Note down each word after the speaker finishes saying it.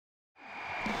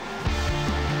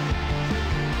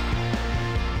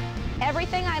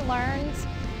Everything I learned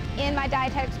in my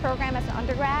dietetics program as an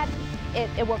undergrad,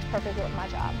 it works perfectly with my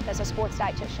job as a sports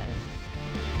dietitian.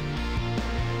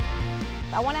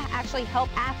 I want to actually help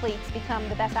athletes become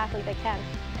the best athlete they can.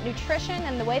 Nutrition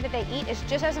and the way that they eat is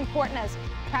just as important as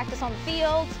practice on the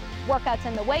fields, workouts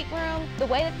in the weight room. The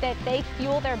way that they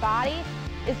fuel their body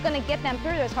is going to get them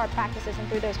through those hard practices and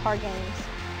through those hard games.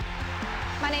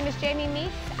 My name is Jamie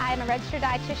Meeks. I am a registered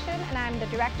dietitian and I'm the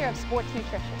director of sports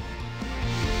nutrition.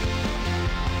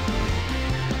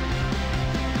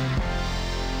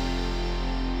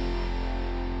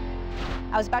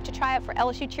 I was about to try out for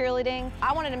LSU cheerleading.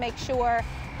 I wanted to make sure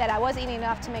that I was eating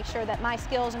enough to make sure that my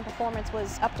skills and performance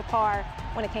was up to par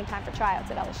when it came time for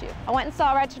tryouts at LSU. I went and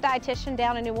saw a registered dietitian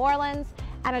down in New Orleans,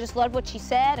 and I just loved what she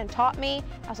said and taught me.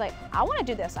 I was like, I want to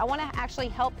do this. I want to actually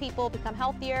help people become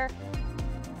healthier.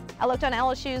 I looked on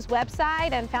LSU's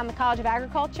website and found the College of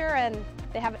Agriculture, and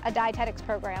they have a dietetics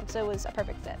program, so it was a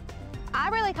perfect fit. I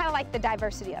really kind of like the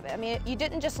diversity of it. I mean, you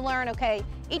didn't just learn, okay,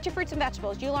 eat your fruits and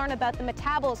vegetables. You learn about the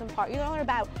metabolism part. You learn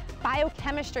about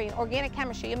biochemistry and organic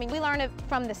chemistry. I mean, we learn it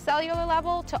from the cellular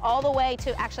level to all the way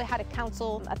to actually how to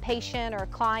counsel a patient or a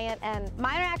client. And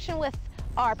my interaction with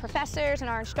our professors and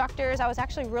our instructors, I was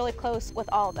actually really close with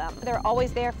all of them. They're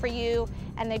always there for you,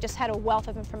 and they just had a wealth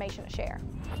of information to share.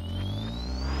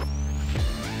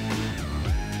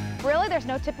 Really, there's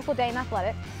no typical day in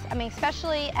athletics. I mean,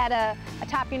 especially at a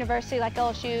top university like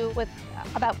LSU with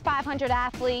about 500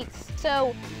 athletes.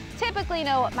 So typically, you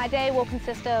know, my day will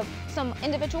consist of some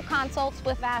individual consults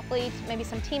with athletes, maybe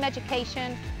some team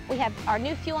education. We have our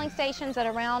new fueling stations that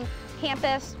are around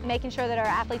campus, making sure that our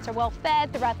athletes are well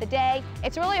fed throughout the day.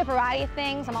 It's really a variety of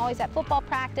things. I'm always at football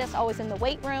practice, always in the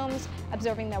weight rooms,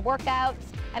 observing their workouts,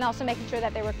 and also making sure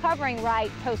that they're recovering right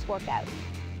post-workout.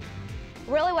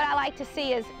 Really what I like to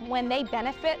see is when they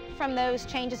benefit from those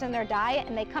changes in their diet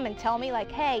and they come and tell me like,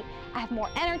 hey, I have more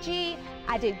energy,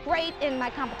 I did great in my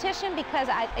competition because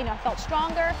I felt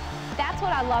stronger. That's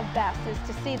what I love best, is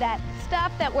to see that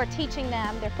stuff that we're teaching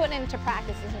them, they're putting into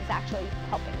practices and it's actually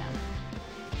helping them.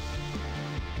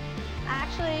 I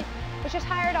actually was just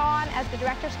hired on as the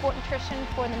Director of Sport Nutrition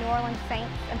for the New Orleans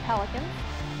Saints and Pelicans.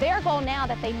 Their goal now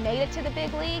that they made it to the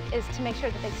big league is to make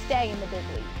sure that they stay in the big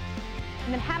league.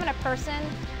 And then having a person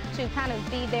to kind of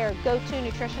be their go-to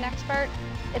nutrition expert,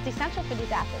 it's essential for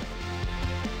these athletes.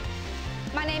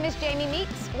 My name is Jamie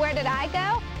Meeks. Where did I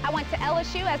go? I went to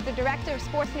LSU as the Director of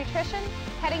Sports Nutrition,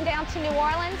 heading down to New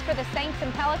Orleans for the Saints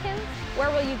and Pelicans.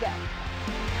 Where will you go?